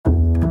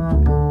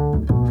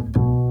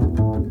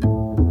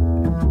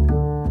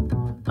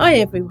Hi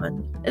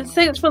everyone, and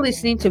thanks for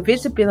listening to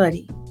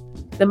Visibility,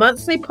 the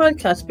monthly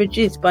podcast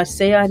produced by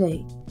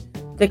CID,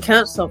 the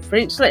Council for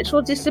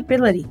Intellectual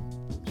Disability.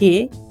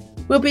 Here,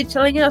 we'll be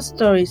telling our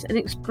stories and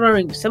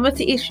exploring some of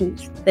the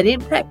issues that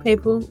impact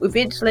people with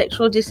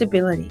intellectual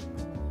disability.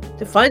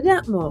 To find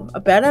out more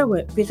about our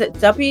work, visit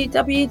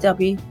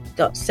www.cid.org.au.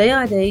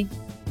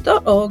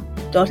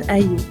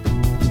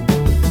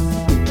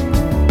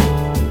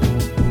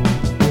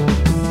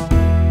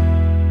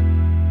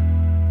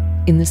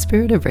 In the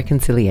spirit of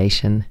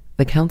reconciliation,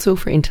 the Council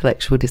for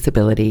Intellectual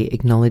Disability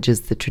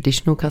acknowledges the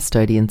traditional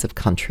custodians of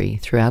country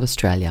throughout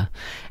Australia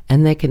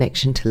and their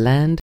connection to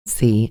land,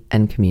 sea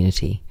and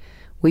community.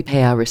 We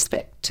pay our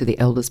respect to the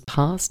elders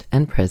past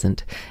and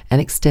present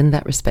and extend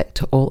that respect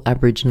to all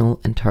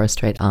Aboriginal and Torres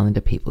Strait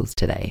Islander peoples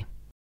today.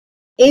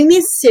 In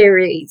this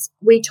series,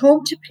 we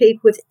talk to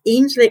people with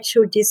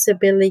intellectual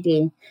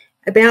disability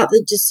about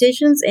the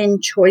decisions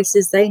and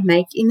choices they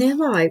make in their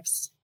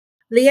lives.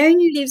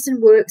 Leonie lives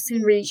and works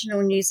in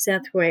regional New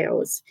South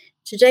Wales.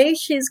 Today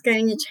she's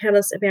going to tell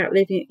us about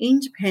living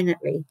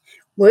independently,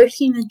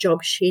 working a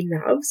job she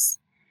loves,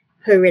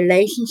 her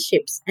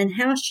relationships, and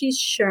how she's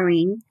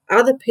showing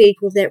other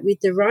people that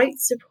with the right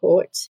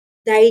support,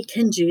 they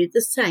can do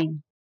the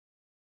same.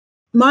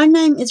 My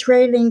name is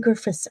Raylene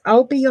Griffiths.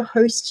 I'll be your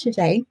host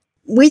today.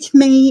 With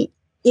me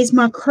is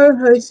my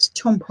co-host,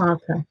 Tom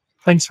Parker.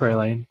 Thanks,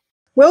 Raylene.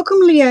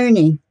 Welcome,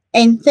 Leonie,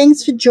 and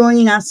thanks for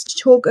joining us to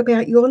talk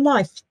about your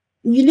life.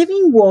 You live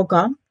in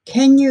Wagga.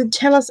 Can you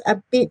tell us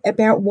a bit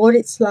about what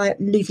it's like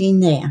living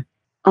there?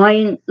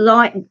 I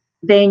like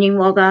being in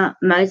Wagga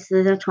most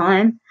of the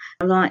time.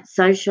 I like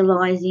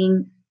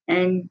socialising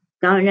and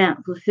going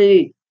out for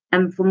food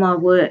and for my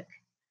work.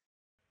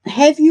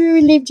 Have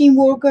you lived in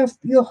Wagga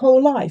your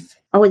whole life?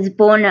 I was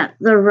born at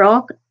The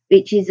Rock,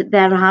 which is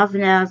about a half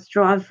an hour's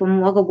drive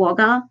from Wagga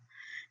Wagga.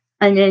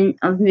 And then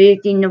I've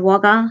moved into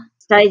Wagga,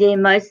 stay there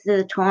most of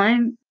the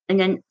time, and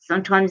then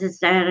sometimes I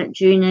stay out at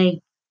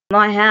Junee.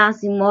 My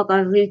house in Wagga,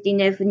 I've lived in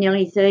there for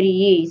nearly 30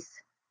 years.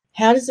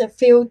 How does it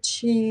feel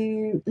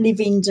to live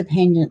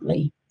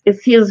independently? It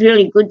feels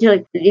really good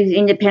to live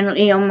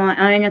independently on my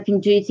own. I can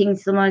do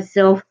things for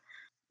myself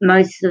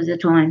most of the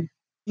time.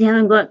 You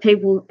haven't got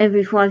people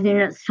every 5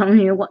 minutes telling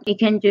you what you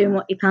can do and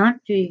what you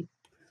can't do.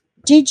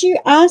 Did you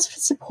ask for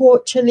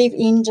support to live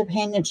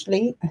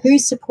independently? Who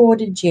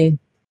supported you?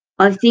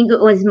 I think it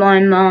was my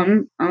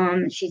mum.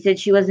 She said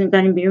she wasn't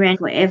going to be around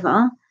forever.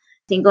 I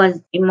think I was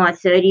in my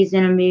 30s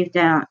when I moved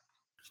out.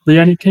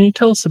 Leonie, can you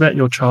tell us about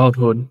your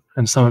childhood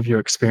and some of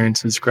your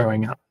experiences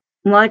growing up?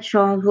 My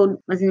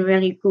childhood wasn't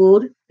really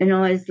good. When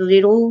I was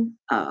little,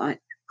 I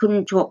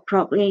couldn't talk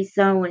properly,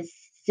 so I was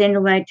sent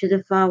away to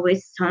the Far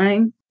West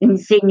home in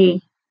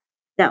Sydney.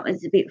 That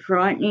was a bit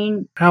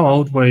frightening. How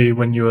old were you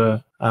when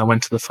you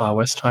went to the Far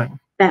West home?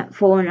 About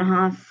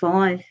 4.5,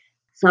 5.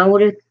 So I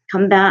would have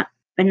come back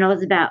when I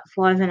was about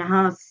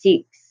 5.5,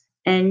 6.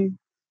 And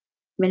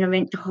when I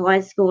went to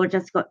high school, I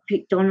just got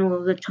picked on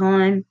all the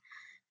time.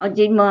 I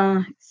did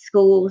my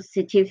school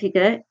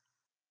certificate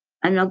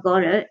and I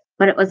got it,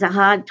 but it was a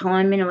hard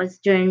time when I was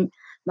doing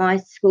my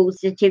school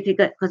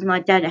certificate because my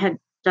dad had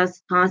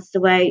just passed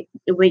away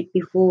the week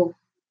before.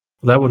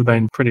 Well, that would have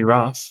been pretty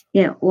rough.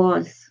 Yeah, it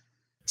was.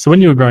 So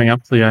when you were growing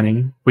up,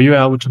 Leonie, were you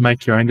able to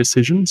make your own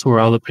decisions or were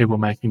other people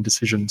making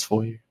decisions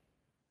for you?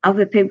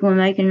 Other people were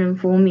making them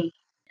for me,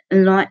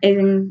 and like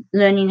even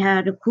learning how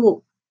to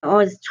cook. I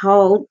was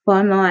told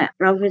by my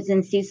brothers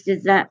and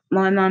sisters that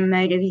my mum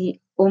made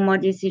all my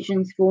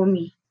decisions for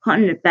me.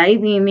 Kind of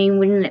baby in me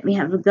wouldn't let me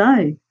have a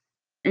go.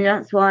 And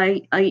that's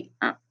why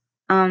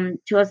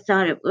till I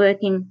started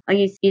working, I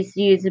used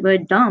to use the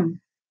word dumb.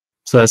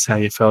 So that's how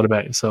you felt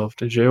about yourself,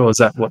 did you? Or is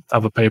that what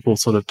other people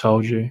sort of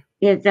told you?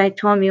 Yeah, they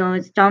told me I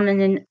was dumb, and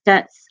then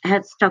that's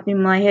had stuck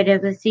in my head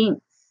ever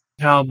since.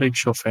 How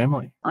big's your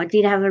family? I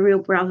did have a real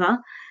brother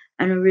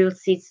and a real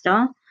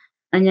sister,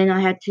 and then I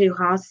had 2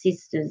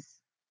 half-sisters.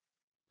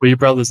 Were your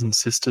brothers and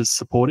sisters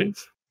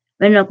supportive?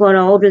 When I got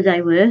older,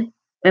 they were.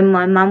 When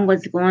my mum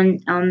was gone,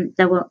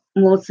 they were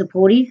more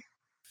supportive.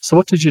 So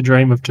what did you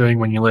dream of doing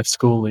when you left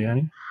school,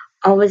 Leonie?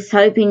 I was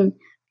hoping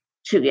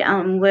to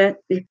work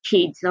with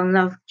kids. I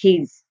love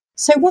kids.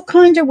 So what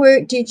kind of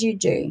work did you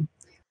do?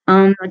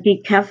 I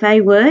did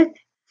cafe work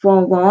for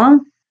a while,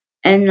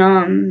 and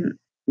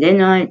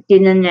then I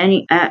did a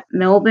nanny at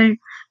Melbourne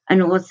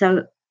and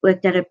also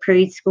worked at a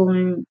preschool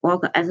in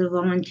Wagga as a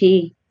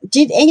volunteer.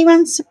 Did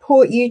anyone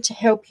support you to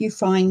help you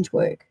find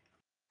work?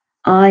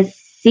 I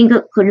think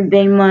it could have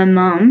been my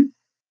mum,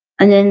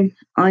 and then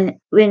I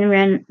went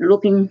around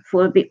looking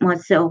for a bit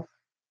myself.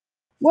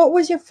 What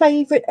was your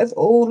favourite of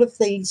all of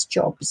these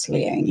jobs,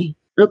 Leonie?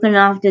 Looking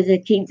after the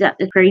kids at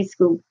the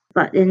preschool,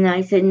 but then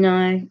they said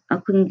no, I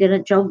couldn't get a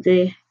job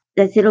there.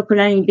 They said I could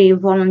only be a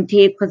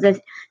volunteer because I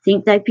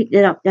think they picked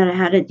it up that I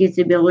had a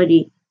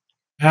disability.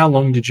 How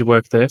long did you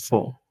work there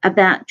for?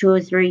 About 2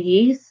 or 3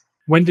 years.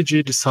 When did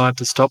you decide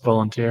to stop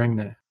volunteering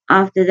there?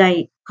 After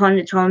they kind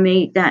of told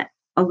me that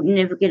I would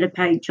never get a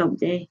paid job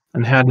there.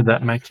 And how did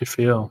that make you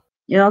feel?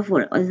 Yeah, I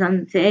thought it was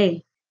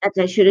unfair, that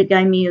they should have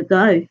gave me a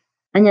go.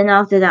 And then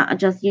after that, I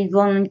just did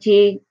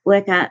volunteer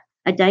work at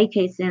a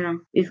daycare centre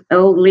with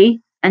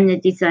elderly and the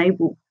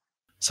disabled.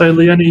 So,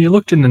 Leonie, you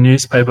looked in the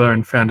newspaper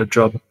and found a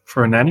job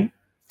for a nanny.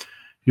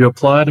 You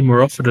applied and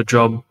were offered a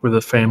job with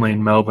a family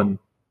in Melbourne.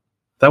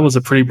 That was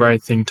a pretty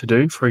brave thing to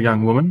do for a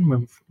young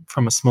woman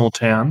from a small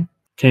town.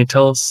 Can you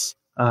tell us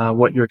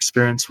what your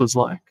experience was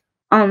like?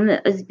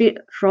 It was a bit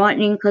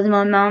frightening because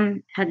my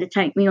mum had to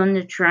take me on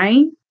the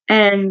train,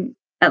 and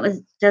it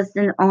was just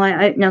an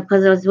eye-opener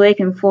because I was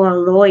working for a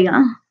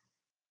lawyer,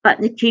 but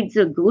the kids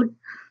are good,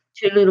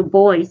 2 little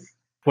boys.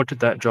 What did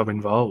that job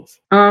involve?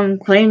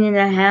 Cleaning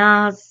the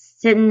house,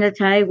 setting the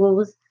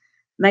tables,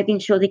 making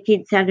sure the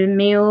kids had a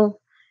meal,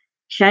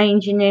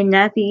 changing their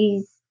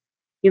nappies,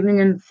 giving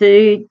them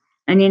food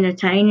and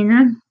entertaining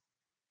them.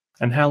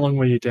 And how long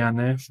were you down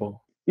there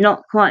for?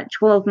 Not quite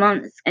 12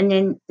 months, and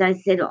then they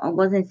said I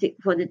wasn't fit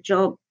for the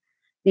job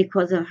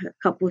because of a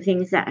couple of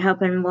things that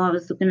happened while I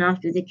was looking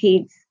after the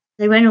kids.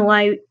 They went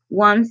away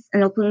once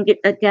and I couldn't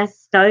get the gas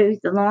stove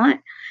to light.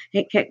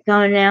 It kept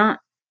going out.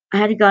 I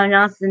had to go and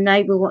ask the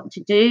neighbour what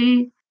to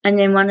do, and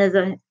then one of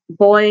the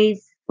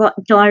boys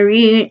got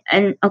diarrhoea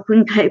and I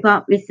couldn't keep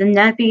up with the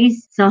nappies,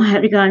 so I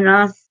had to go and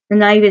ask the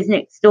neighbours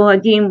next door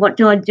again, what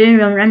do I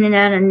do? I'm running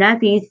out of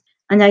nappies.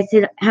 And they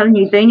said, haven't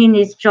you been in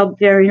this job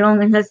very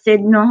long? And I said,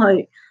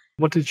 no.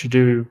 What did you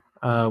do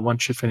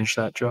once you finished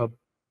that job?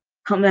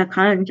 Come back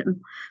home to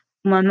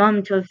my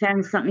mum to have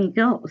found something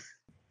else.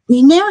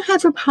 You now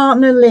have a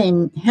partner,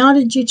 Len. How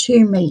did you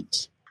two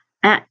meet?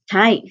 At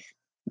TAFE,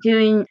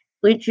 doing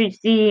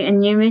literacy and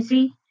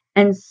numeracy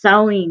and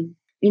sewing.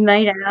 We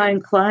made our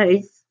own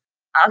clothes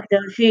after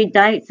a few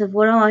dates of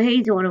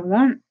here's what I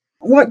want.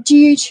 What do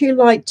you two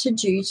like to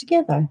do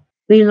together?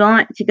 We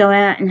like to go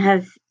out and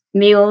have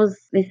meals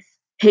with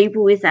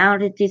people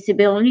without a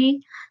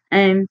disability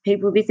and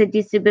people with a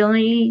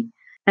disability,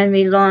 and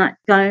we like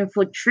going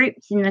for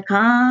trips in the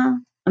car,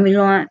 and we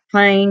like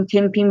playing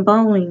 10-pin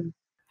bowling.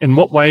 In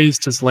what ways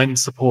does Len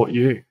support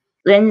you?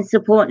 Len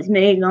supports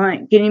me,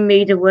 like getting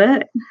me to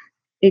work.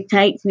 It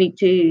takes me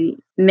to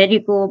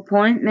medical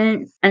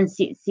appointments and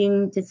sits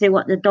in to see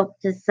what the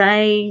doctor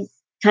says,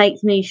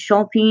 takes me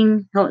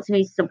shopping, helps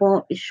me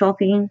support with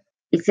shopping,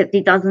 except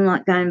he doesn't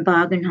like going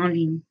bargain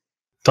hunting.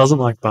 Doesn't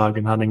like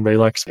bargain hunting, but he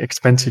likes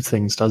expensive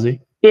things, does he?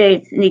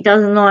 Yes, and he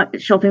doesn't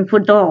like shopping for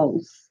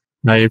dolls.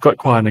 No, you've got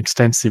quite an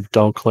extensive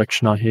doll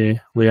collection, I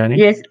hear, Leonie.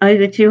 Yes,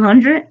 over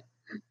 200.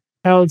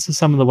 How are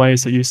some of the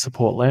ways that you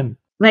support Len?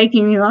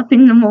 Waking him up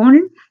in the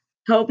morning,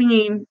 helping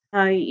him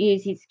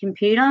use his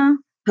computer,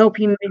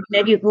 helping him with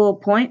medical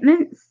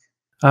appointments.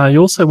 You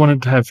also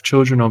wanted to have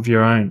children of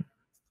your own.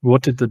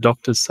 What did the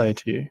doctors say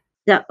to you?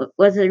 That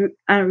was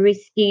a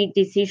risky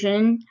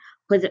decision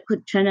because it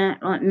could turn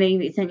out like me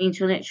with an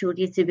intellectual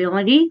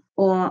disability,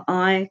 or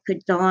I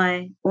could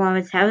die while I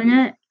was having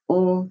it,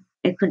 or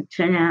it could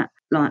turn out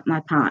like my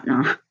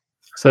partner.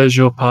 So does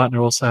your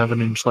partner also have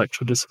an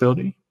intellectual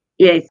disability?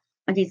 Yes,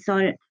 I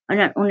decided I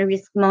don't want to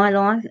risk my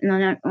life and I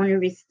don't want to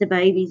risk the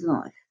baby's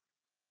life.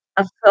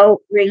 I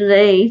felt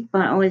relieved,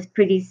 but I was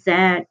pretty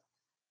sad.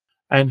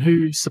 And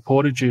who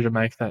supported you to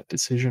make that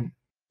decision?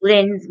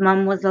 Len's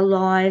mum was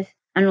alive,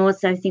 and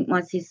also I think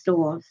my sister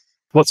was.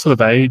 What sort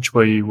of age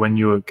were you when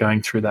you were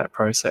going through that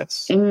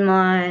process? In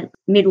my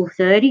middle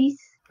 30s.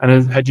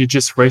 And had you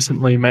just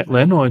recently met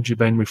Len, or had you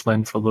been with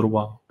Len for a little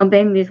while? I've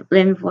been with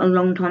Len for a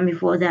long time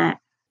before that.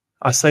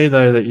 I see,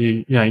 though, that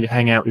you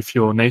hang out with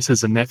your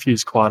nieces and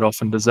nephews quite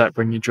often. Does that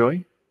bring you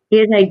joy?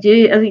 Yeah, they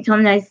do. Every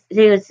time they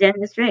see us down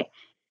the street,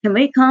 can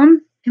we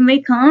come? Can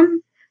we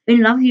come? We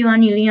love you,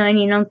 Auntie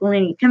Leonie and Uncle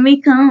Lenny. Can we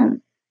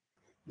come?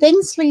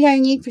 Thanks,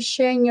 Leonie, for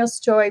sharing your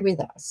story with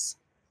us.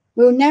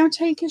 We'll now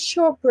take a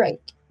short break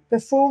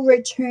before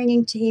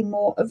returning to hear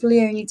more of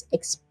Leonie's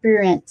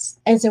experience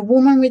as a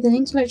woman with an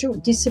intellectual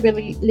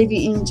disability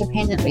living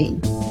independently.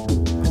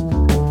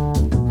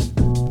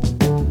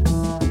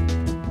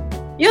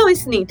 You're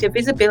listening to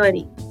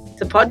Visibility,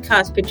 the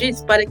podcast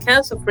produced by the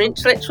Council for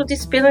Intellectual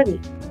Disability.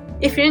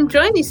 If you're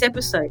enjoying this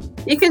episode,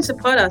 you can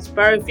support us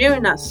by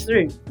reviewing us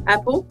through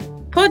Apple,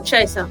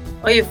 Podchaser,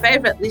 or your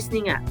favourite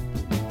listening app.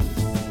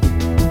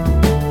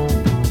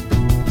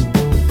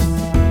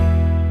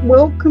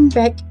 Welcome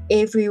back,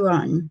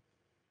 everyone.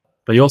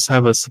 But you also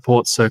have a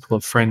support circle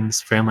of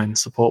friends, family and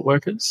support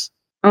workers?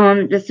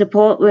 The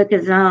support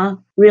workers are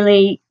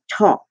really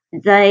top.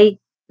 They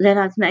let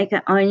us make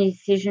our own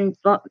decisions,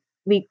 what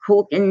we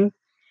cook, and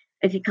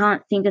if you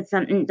can't think of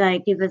something, they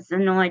give us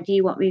an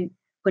idea what we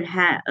could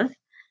have.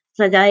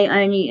 So they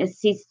only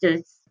assist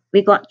us.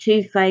 We got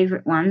 2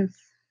 favourite ones.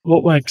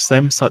 What makes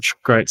them such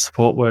great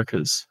support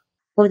workers?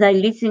 Well, they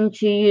listen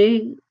to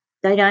you.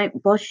 They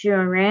don't boss you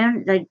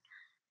around.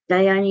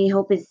 They only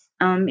help us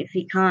if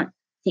we can't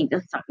think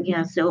of something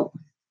ourselves.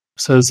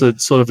 So there's a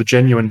sort of a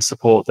genuine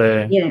support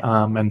there, Yeah.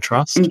 And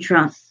trust. And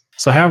trust.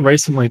 So how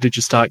recently did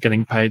you start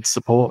getting paid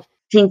support?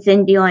 Since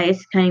NDIS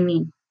came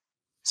in.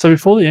 So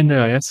before the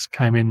NDIS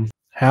came in,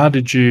 how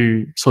did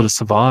you sort of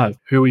survive?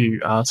 Who were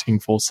you asking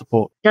for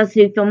support? Just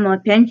lived on my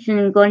pension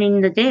and got in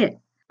the debt.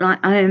 Like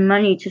I owe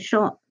money to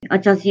shop. I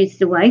just used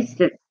to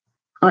waste it.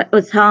 It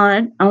was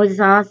hard. I was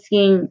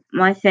asking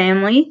my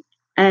family,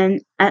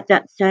 and at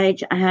that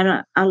stage I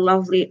had a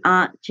lovely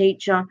art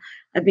teacher.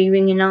 I'd be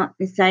ringing up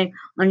and say,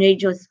 I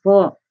need your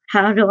support.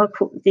 How do I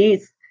cook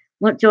this?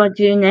 What do I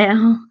do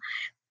now?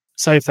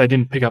 Say if they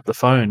didn't pick up the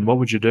phone, what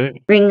would you do?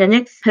 Ring the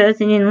next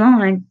person in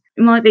line.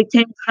 It might be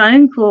 10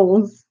 phone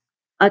calls.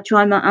 I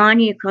try my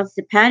auntie across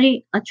the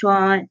paddock. I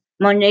try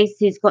my niece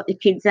who's got the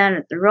kids out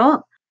at the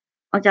rock.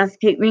 I just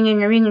keep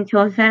ringing and ringing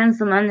until I found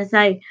someone to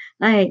say,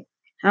 hey,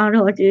 how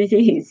do I do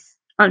this?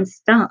 I'm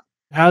stuck.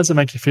 How does it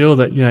make you feel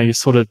that, you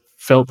sort of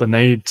felt the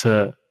need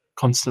to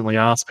constantly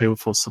ask people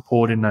for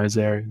support in those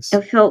areas?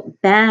 I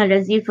felt bad,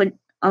 as if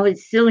I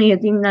was silly. I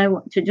didn't know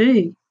what to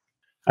do.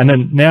 And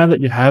then now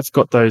that you have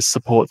got those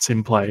supports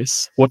in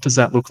place, what does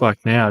that look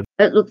like now?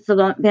 It looks a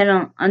lot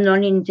better. I'm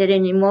not in debt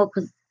anymore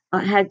because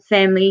I had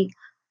family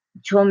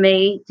tell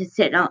me to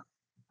set up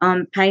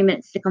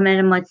payments to come out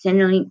of my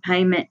Centrelink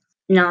payment.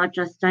 No, I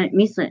just don't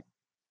miss it.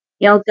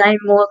 I'll gain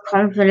more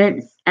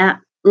confidence at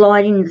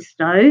lighting the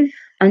stove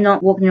and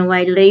not walking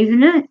away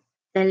leaving it.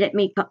 They let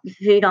me cut the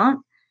food up,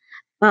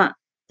 but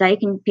they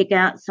can pick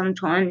out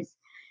sometimes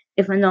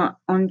if I'm not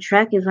on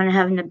track, if I'm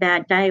having a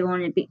bad day or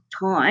I'm a bit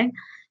tired,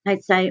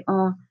 they'd say,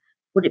 oh,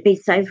 would it be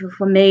safer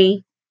for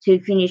me to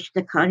finish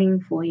the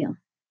cutting for you?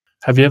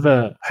 Have you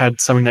ever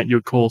had something that you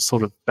would call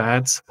sort of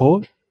bad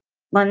support?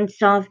 One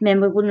staff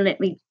member wouldn't let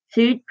me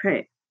food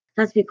prep.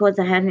 That's because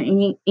I had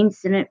an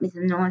incident with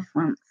a knife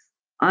once.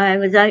 I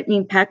was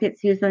opening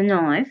packets with a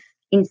knife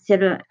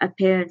instead of a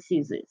pair of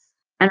scissors,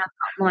 and I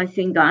cut my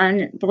finger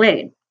and it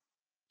bled.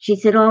 She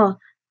said, oh,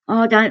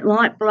 I don't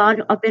like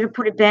blood. I better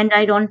put a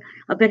Band-Aid on.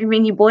 I better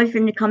ring your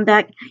boyfriend to come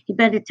back. You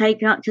better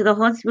take her up to the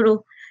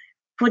hospital,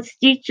 put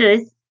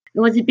stitches. It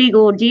was a big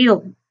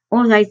ordeal.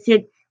 Or they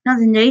said,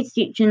 doesn't need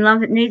stitching,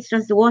 love. It needs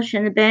just a wash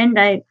and a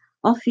Band-Aid.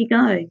 Off you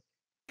go.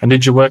 And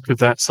did you work with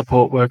that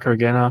support worker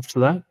again after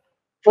that?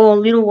 For a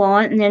little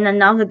while, and then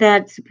another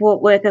bad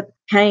support worker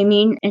came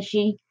in and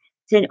she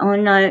said, oh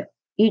no,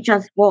 you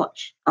just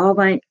watch. I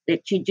won't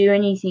let you do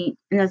anything.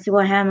 And I said,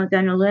 well, how am I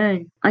going to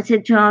learn? I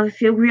said to her, I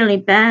feel really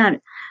bad.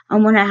 I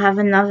want to have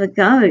another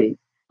go.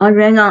 I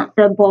rang up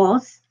the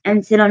boss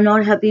and said, I'm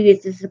not happy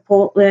with the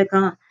support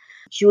worker.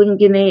 She wouldn't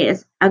give me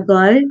a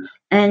go,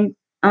 and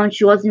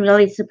she wasn't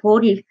really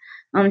supportive.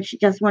 She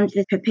just wanted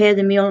to prepare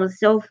the meal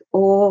herself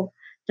or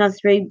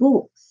just read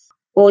books.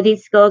 Or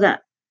this girl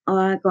that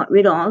I got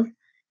rid of,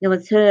 there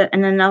was her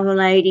and another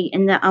lady,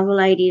 and the other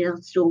lady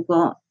I've still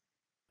got.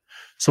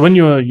 So when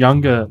you were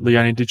younger,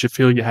 Leonie, did you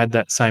feel you had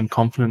that same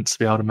confidence to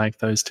be able to make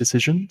those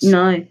decisions?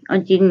 No, I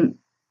didn't.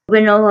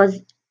 When I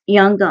was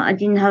younger, I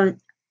didn't have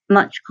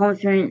much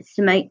confidence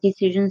to make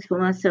decisions for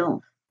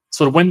myself.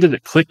 Sort of when did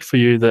it click for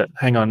you that,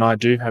 hang on, I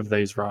do have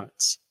these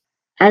rights?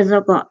 As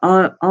I got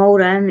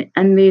older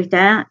and moved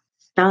out,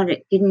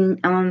 started getting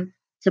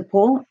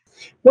support.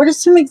 What are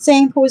some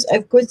examples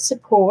of good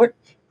support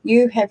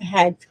you have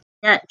had?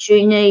 At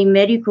Junee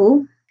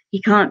Medical,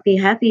 you can't be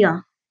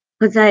happier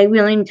because they're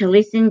willing to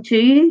listen to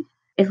you.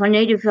 If I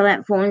need to fill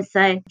out forms,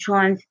 say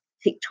try and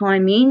fit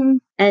time in.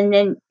 And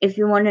then if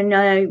you want to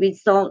know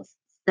results,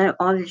 they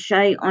either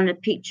show you on a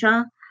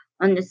picture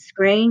on the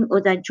screen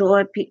or they draw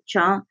a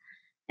picture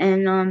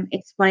and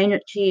explain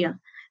it to you.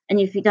 And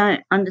if you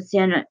don't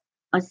understand it,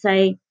 I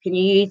say, can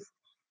you use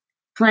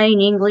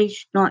plain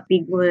English, not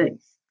big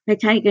words? They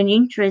take an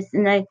interest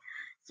and they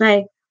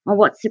say, oh,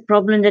 what's the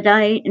problem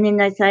today? And then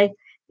they say,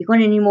 you got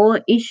any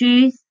more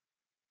issues?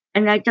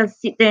 And they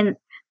just sit there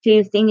till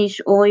you finish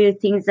all your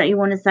things that you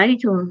want to say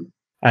to them.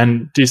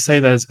 And do you see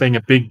that as being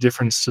a big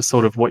difference to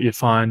sort of what you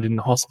find in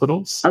the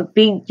hospitals? A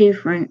big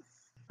difference.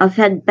 I've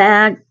had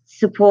bad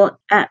support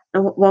at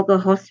the Wagga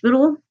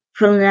Hospital,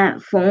 filling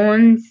out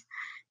forms.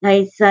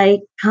 They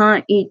say,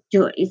 can't you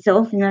do it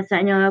yourself? And I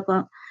say, no, I've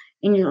got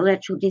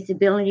intellectual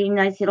disability. And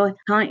they said, oh,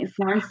 can't you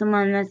find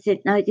someone? And I said,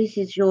 no, this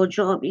is your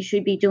job. You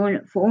should be doing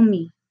it for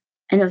me.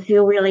 And I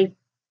feel really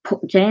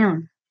put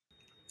down.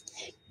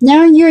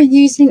 Now you're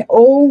using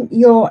all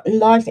your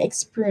life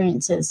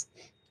experiences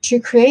to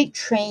create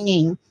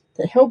training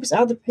that helps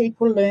other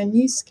people learn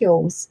new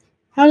skills.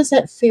 How does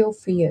that feel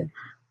for you?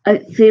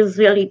 It feels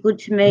really good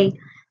to me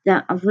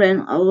that I've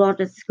learned a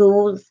lot of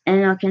skills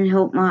and I can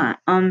help my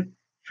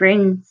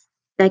friends.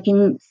 They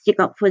can stick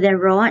up for their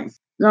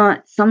rights.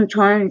 Like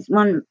sometimes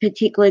one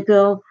particular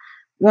girl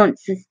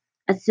wants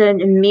a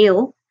certain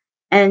meal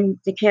and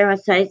the carer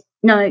says,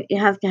 no, you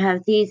have to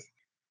have this.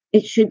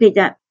 It should be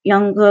that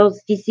young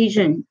girl's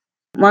decision.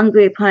 One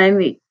group home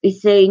we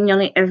see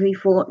nearly every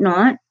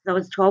fortnight. I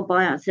was told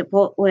by our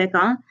support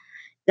worker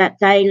that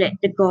they let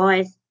the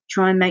guys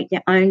try and make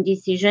their own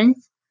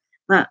decisions.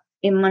 But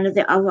in one of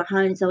the other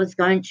homes I was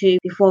going to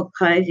before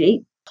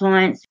COVID,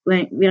 clients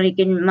weren't really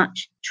getting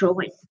much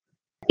choice.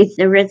 If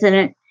the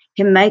resident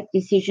can make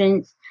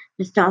decisions,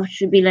 the staff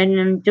should be letting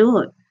them do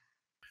it.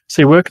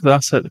 So you work with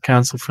us at the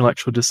Council for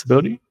Intellectual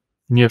Disability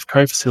and you have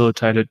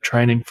co-facilitated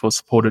training for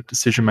supported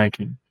decision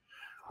making.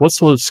 What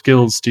sort of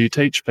skills do you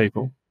teach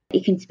people?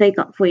 You can speak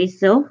up for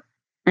yourself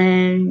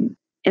and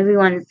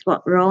everyone's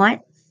got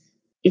rights.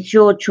 It's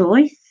your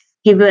choice.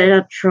 Give it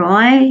a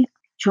try.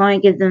 try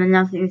and give them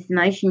enough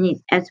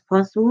information as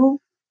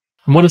possible.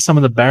 And what are some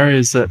of the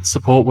barriers that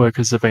support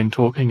workers have been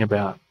talking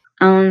about?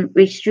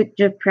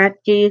 Restrictive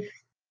practice,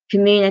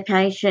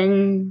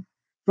 communication,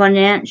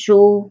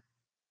 financial.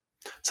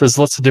 So there's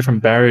lots of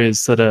different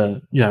barriers that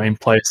are, in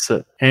place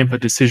that hamper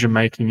decision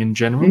making in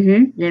general.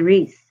 There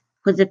is,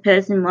 because a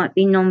person might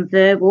be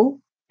non-verbal,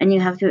 and you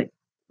have to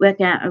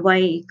work out a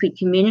way you could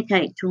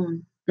communicate to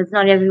them. Because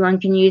not everyone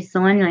can use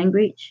sign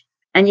language,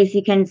 and if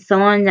you can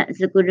sign,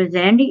 that's a good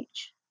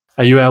advantage.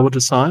 Are you able to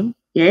sign?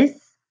 Yes.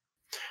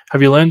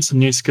 Have you learned some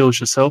new skills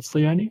yourself,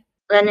 Leonie?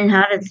 Learning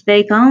how to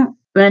speak up,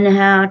 learning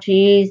how to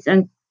use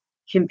a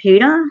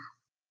computer,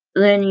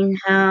 learning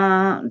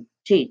how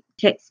to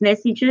text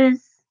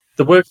messages.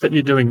 The work that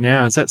you're doing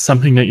now, is that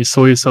something that you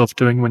saw yourself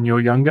doing when you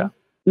were younger?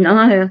 No,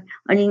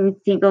 I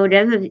didn't think I would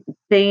ever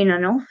be in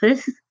an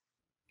office.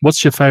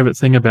 What's your favourite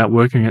thing about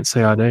working at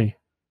CID?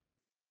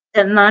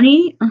 The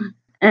money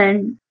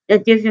and the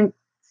different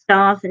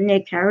staff and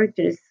their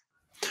characters.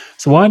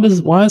 So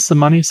why is the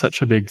money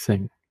such a big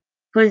thing?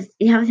 Because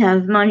you have to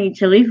have money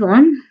to live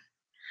on.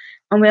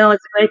 And where I was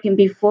working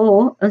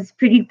before, I was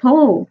pretty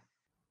poor.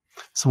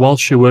 So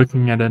whilst you're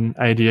working at an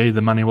ADE,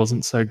 the money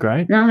wasn't so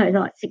great? No,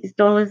 like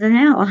 $6 an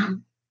hour.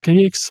 Can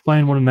you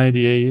explain what an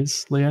ADE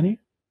is, Leonie?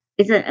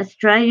 It's an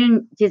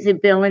Australian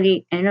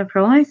Disability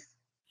Enterprise.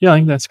 Yeah, I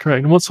think that's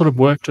correct. And what sort of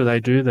work do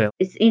they do there?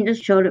 It's in the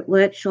short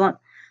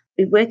workshop.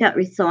 We work out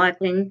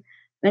recycling.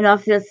 When I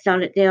first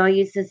started there, I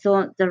used to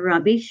sort the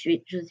rubbish,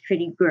 which was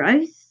pretty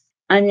gross.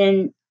 And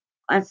then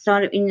I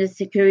started in the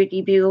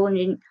security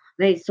building.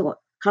 They sort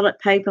coloured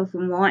paper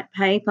from white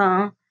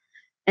paper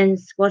and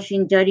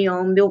squashing dirty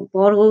old milk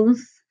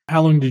bottles.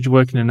 How long did you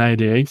work in an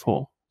ADE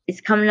for?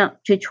 It's coming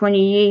up to 20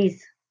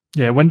 years.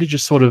 Yeah, when did you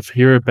sort of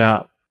hear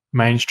about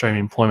mainstream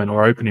employment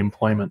or open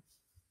employment?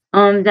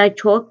 They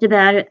talked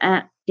about it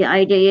at the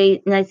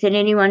ADE, and they said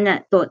anyone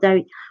that thought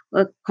they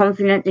were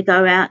confident to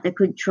go out, they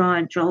could try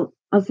a job.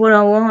 I thought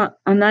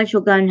I might as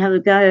well go and have a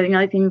go in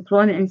open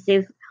employment and see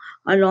if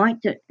I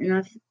liked it, and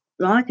I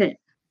like it.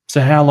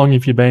 So how long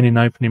have you been in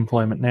open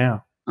employment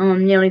now?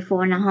 Nearly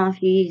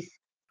 4.5 years.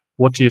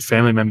 What do your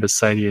family members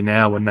say to you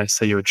now when they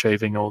see you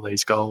achieving all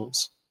these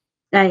goals?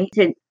 They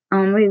said,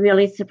 we're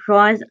really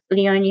surprised,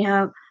 Leonie,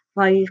 how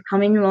far you've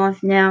come in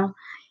life now.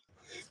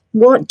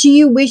 What do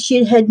you wish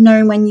you had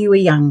known when you were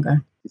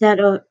younger? That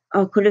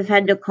I could have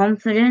had the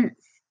confidence,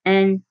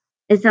 and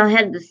if I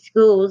had the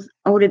skills,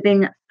 I would have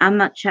been a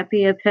much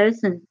happier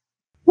person.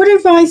 What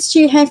advice do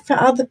you have for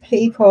other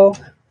people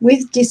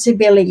with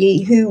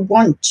disability who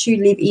want to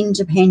live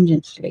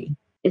independently?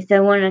 If they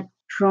want to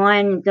try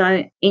and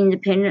go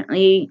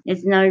independently,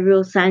 there's no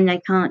rule saying they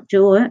can't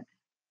do it.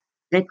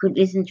 They could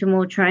listen to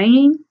more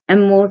training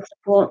and more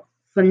support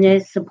from their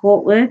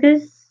support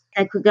workers.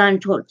 They could go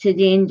and talk to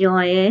the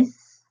NDIS.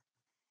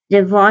 The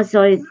advice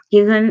I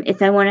give them, if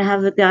they want to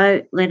have a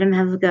go, let them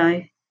have a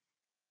go.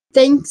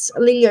 Thanks,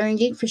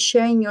 Leonie, for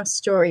sharing your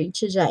story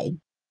today.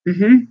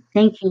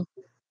 Thank you.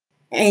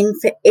 And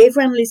for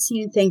everyone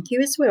listening, thank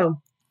you as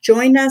well.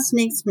 Join us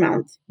next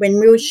month when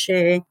we'll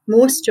share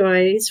more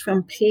stories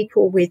from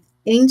people with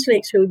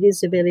intellectual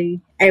disability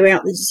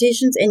about the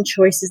decisions and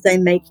choices they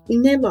make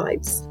in their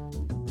lives.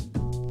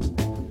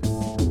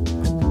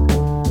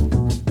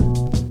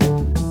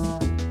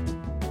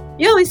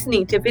 You're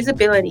listening to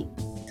Visibility,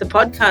 the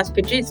podcast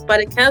produced by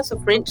the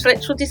Council for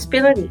Intellectual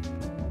Disability.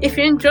 If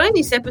you're enjoying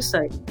this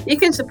episode, you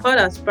can support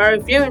us by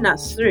reviewing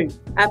us through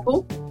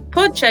Apple,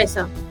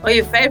 Podchaser, or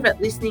your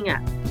favourite listening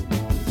app.